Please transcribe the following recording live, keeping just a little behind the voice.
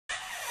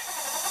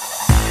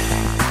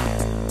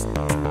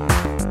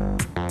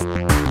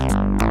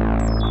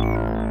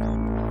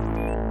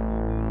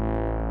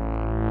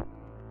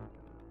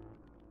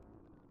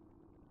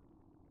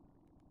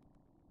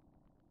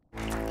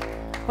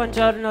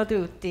Buongiorno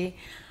tutti.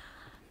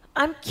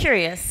 I'm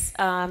curious,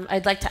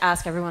 I'd like to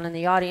ask everyone in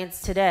the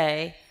audience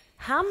today,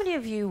 how many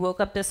of you woke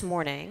up this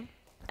morning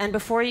and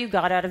before you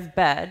got out of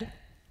bed,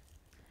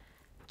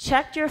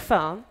 checked your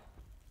phone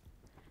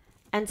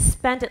and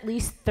spent at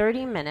least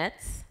 30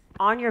 minutes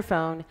on your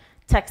phone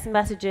text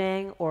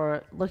messaging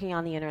or looking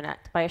on the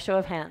internet? By a show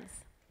of hands.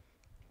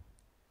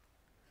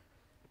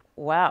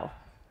 Wow,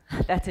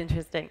 that's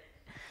interesting.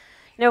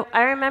 You know,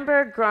 I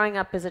remember growing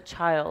up as a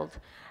child,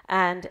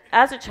 and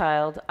as a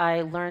child,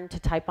 I learned to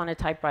type on a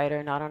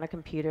typewriter, not on a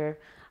computer.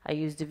 I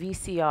used a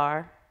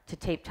VCR to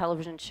tape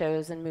television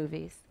shows and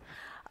movies.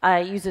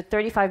 I used a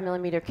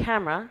 35mm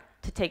camera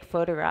to take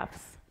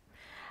photographs.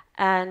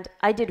 And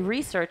I did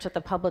research at the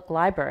public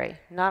library,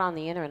 not on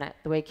the internet,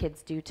 the way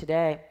kids do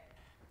today.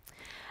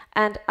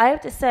 And I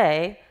have to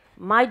say,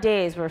 my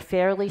days were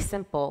fairly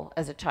simple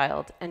as a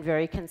child and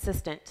very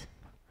consistent.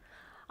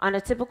 On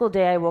a typical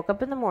day, I woke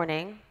up in the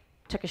morning,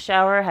 took a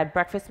shower, had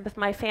breakfast with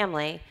my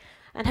family,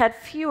 and had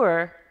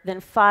fewer than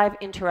 5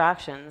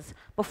 interactions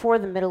before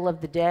the middle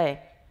of the day.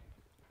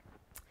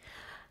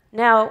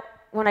 Now,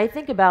 when I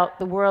think about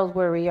the world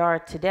where we are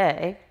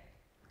today,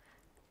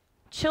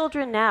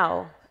 children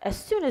now, as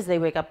soon as they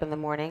wake up in the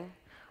morning,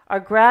 are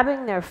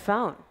grabbing their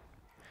phone.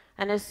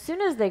 And as soon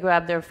as they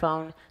grab their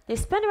phone, they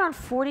spend around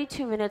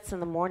 42 minutes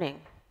in the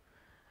morning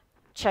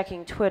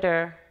checking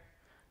Twitter,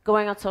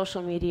 going on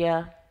social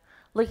media,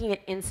 looking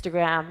at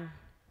Instagram,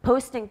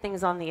 posting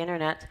things on the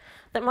internet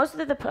that most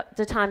of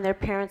the time their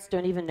parents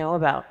don't even know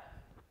about.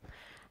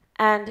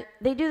 And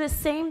they do the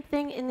same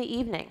thing in the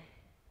evening.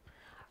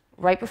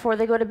 Right before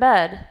they go to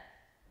bed,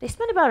 they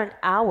spend about an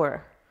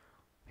hour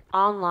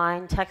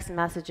online text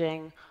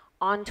messaging,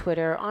 on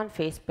Twitter, on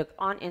Facebook,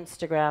 on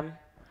Instagram.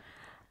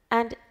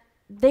 And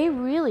they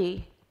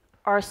really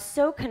are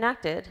so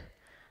connected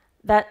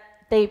that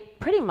they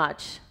pretty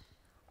much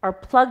are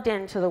plugged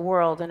into the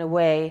world in a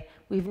way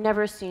we've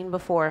never seen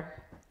before.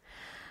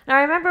 Now,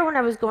 I remember when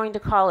I was going to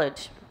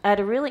college, I had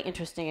a really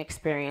interesting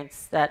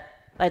experience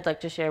that I'd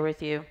like to share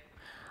with you.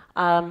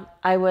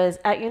 I was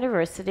at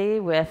university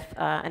with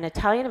an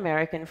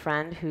Italian-American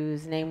friend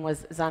whose name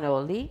was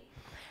Zanoli,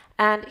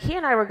 and he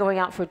and I were going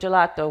out for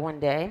gelato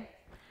one day,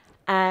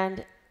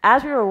 and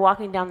as we were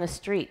walking down the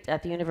street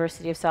at the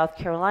University of South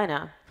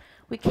Carolina,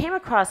 we came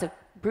across a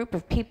group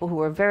of people who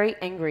were very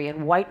angry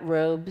in white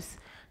robes.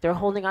 They were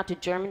holding onto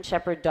German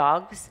Shepherd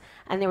dogs,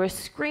 and they were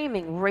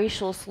screaming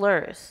racial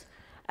slurs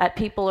at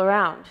people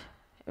around,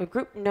 a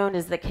group known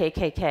as the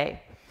KKK,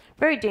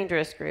 very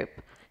dangerous group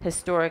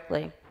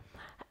historically.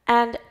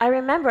 And I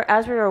remember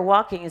as we were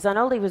walking,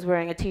 Zanoli was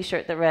wearing a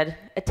t-shirt that read,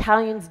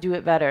 "Italians do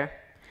it better."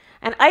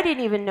 And I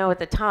didn't even know at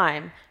the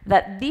time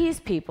that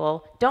these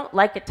people don't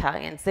like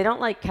Italians, they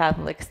don't like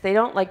Catholics, they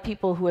don't like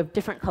people who have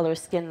different color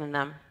skin than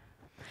them.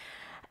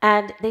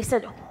 And they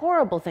said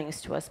horrible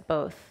things to us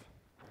both.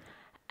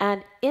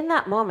 And in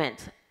that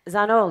moment,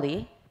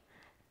 Zanoli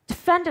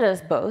defended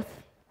us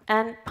both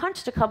and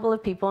punched a couple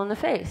of people in the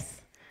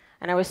face.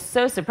 And I was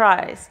so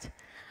surprised.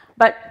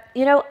 But,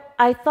 you know,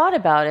 I thought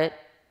about it,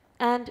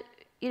 and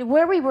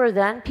where we were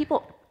then,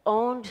 people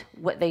owned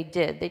what they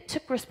did. They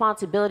took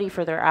responsibility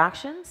for their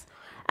actions,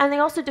 and they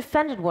also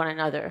defended one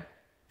another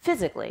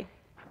physically.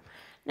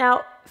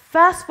 Now,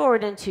 fast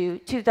forward into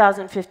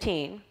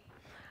 2015,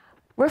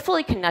 we're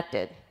fully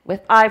connected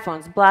with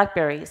iPhones,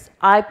 Blackberries,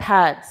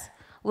 iPads,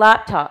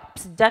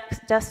 laptops,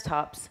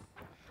 desktops.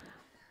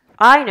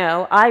 I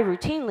know I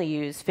routinely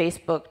use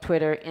Facebook,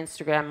 Twitter,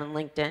 Instagram, and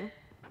LinkedIn.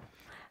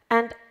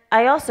 And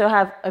I also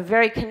have a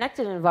very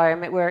connected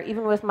environment where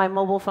even with my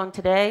mobile phone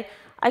today,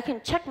 I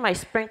can check my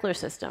sprinkler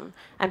system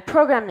and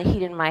program the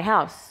heat in my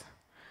house.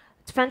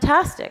 It's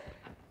fantastic.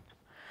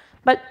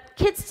 But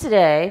kids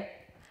today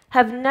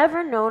have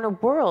never known a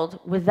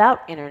world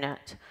without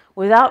internet,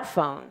 without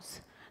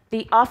phones.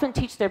 They often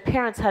teach their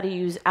parents how to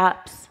use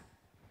apps.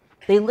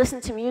 They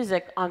listen to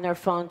music on their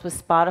phones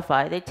with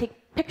Spotify. They take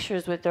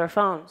pictures with their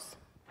phones.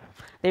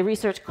 They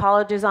research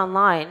colleges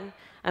online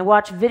and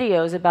watch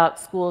videos about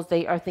schools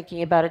they are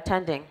thinking about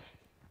attending.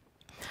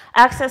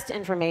 Access to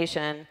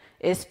information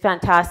is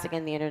fantastic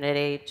in the internet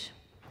age.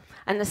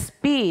 And the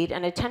speed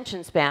and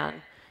attention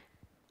span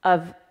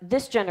of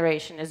this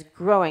generation is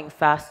growing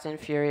fast and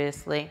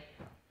furiously.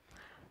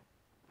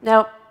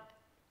 Now,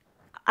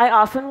 I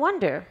often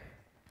wonder,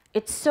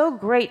 it's so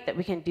great that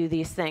we can do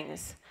these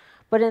things,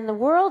 but in the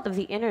world of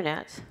the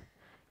internet,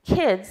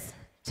 kids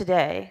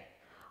today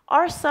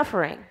are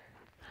suffering.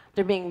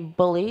 They're being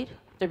bullied,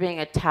 they're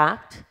being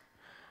attacked,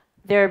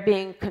 they're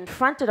being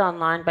confronted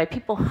online by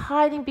people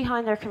hiding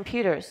behind their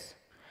computers,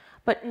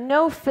 but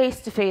no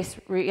face-to-face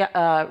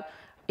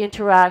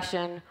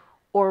interaction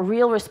or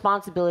real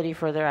responsibility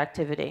for their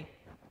activity.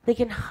 They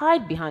can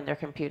hide behind their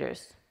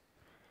computers.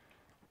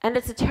 And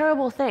it's a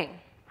terrible thing.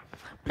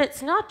 But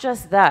it's not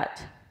just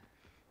that.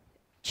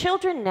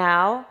 Children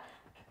now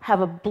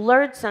have a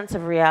blurred sense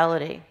of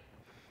reality.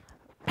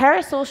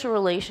 Parasocial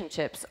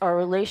relationships are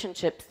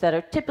relationships that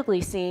are typically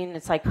seen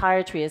in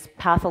psychiatry as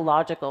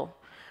pathological,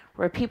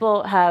 where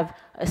people have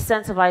a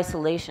sense of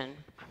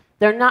isolation.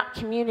 They're not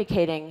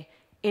communicating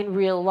in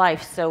real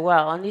life so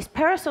well. And these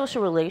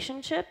parasocial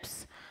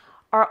relationships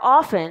are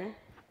often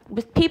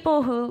with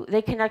people who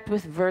they connect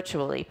with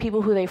virtually,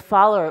 people who they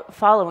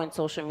follow in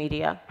social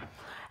media.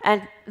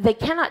 And they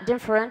cannot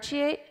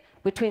differentiate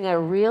between their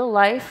real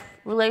life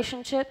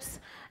relationships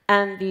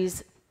and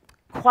these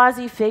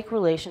quasi-fake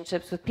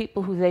relationships with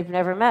people who they've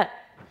never met.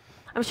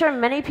 I'm sure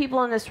many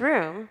people in this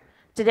room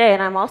today,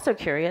 and I'm also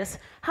curious,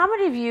 how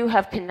many of you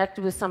have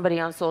connected with somebody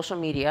on social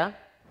media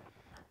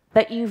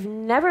that you've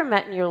never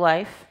met in your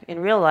life, in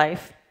real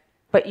life,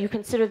 but you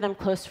consider them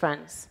close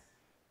friends?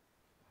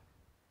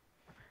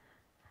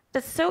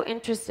 That's so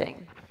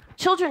interesting.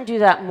 Children do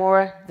that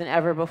more than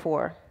ever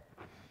before.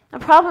 The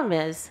problem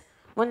is,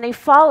 when they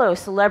follow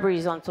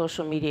celebrities on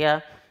social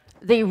media,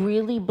 they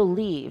really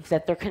believe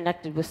that they're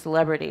connected with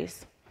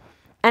celebrities.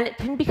 And it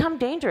can become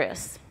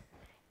dangerous.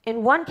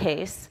 In one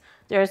case,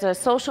 there's a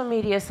social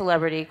media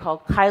celebrity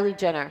called Kylie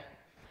Jenner.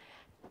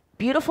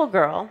 Beautiful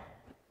girl,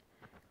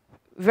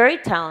 very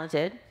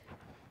talented,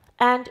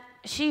 and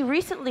she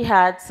recently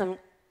had some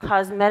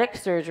cosmetic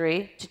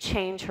surgery to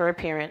change her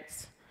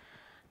appearance.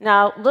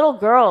 Now, little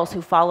girls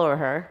who follow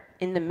her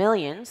in the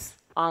millions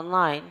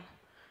online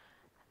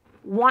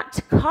want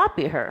to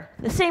copy her,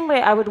 the same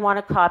way I would want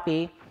to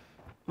copy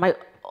my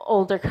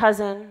older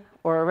cousin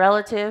or a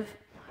relative,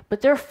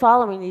 but they're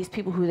following these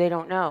people who they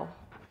don't know.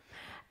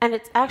 And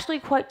it's actually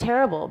quite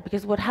terrible,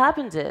 because what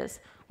happens is,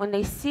 when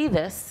they see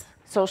this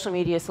social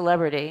media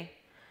celebrity,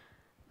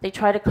 they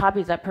try to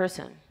copy that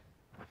person.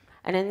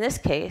 And in this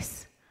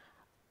case,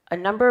 a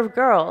number of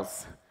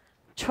girls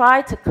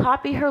tried to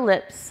copy her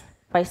lips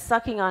by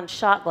sucking on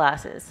shot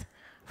glasses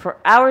for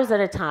hours at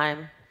a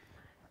time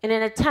in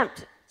an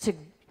attempt to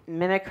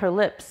mimic her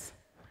lips.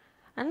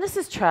 And this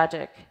is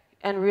tragic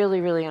and really,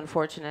 really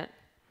unfortunate.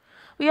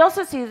 We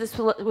also see this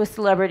with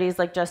celebrities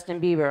like Justin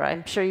Bieber.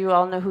 I'm sure you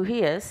all know who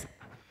he is.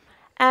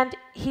 And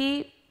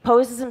he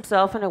poses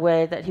himself in a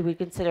way that he would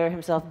consider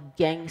himself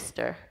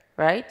gangster,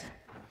 right?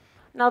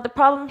 Now, the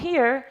problem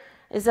here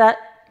is that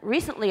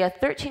recently a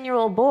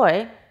 13-year-old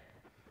boy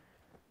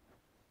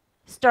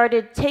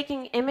started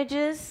taking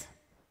images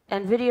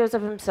and videos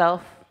of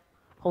himself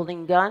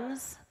holding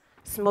guns,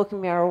 smoking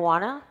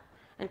marijuana,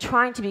 and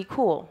trying to be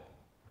cool.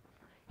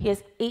 He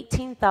has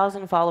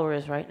 18,000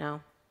 followers right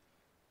now.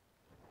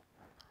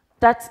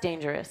 That's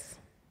dangerous.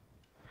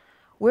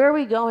 Where are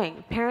we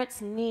going? Parents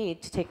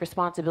need to take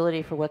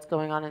responsibility for what's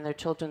going on in their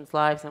children's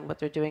lives and what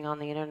they're doing on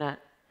the internet.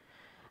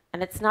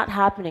 And it's not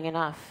happening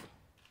enough.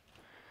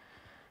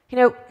 You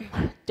know,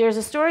 there's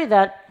a story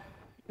that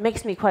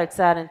makes me quite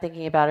sad in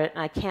thinking about it,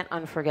 and I can't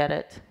unforget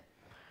it.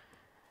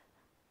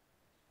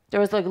 There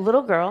was a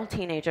little girl,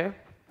 teenager,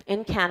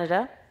 in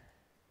Canada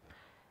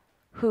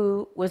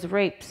who was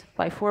raped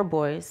by 4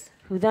 boys,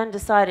 who then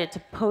decided to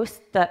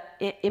post the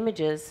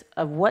images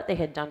of what they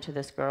had done to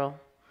this girl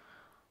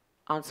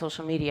on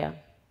social media.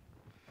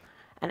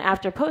 And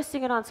after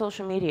posting it on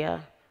social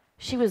media,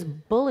 she was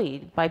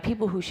bullied by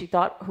people who she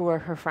thought who were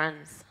her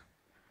friends.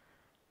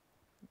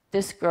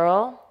 This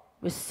girl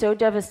was so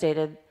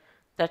devastated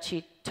that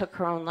she took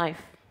her own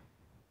life.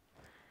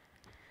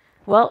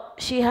 Well,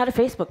 she had a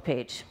Facebook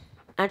page,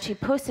 and she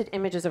posted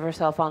images of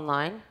herself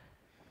online.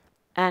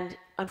 And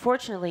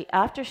unfortunately,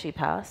 after she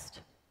passed,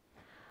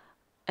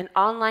 an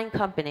online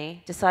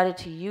company decided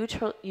to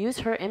use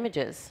her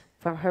images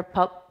from her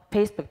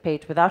Facebook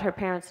page without her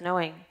parents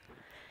knowing.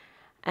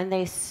 And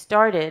they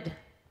started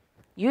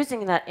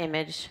using that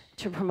image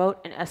to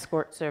promote an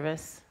escort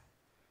service.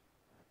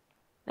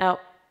 Now,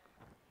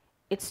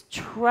 it's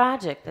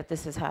tragic that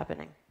this is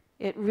happening.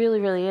 It really,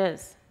 really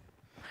is.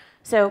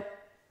 So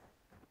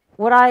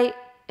what I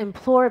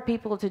implore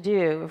people to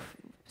do,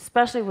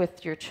 especially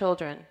with your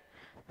children,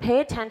 pay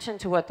attention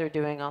to what they're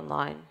doing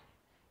online.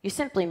 You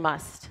simply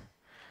must.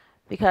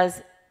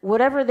 Because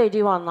whatever they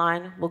do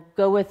online will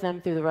go with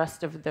them through the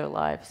rest of their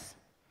lives.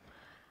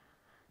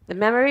 The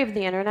memory of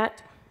the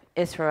internet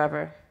is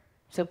forever.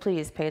 So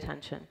please pay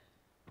attention.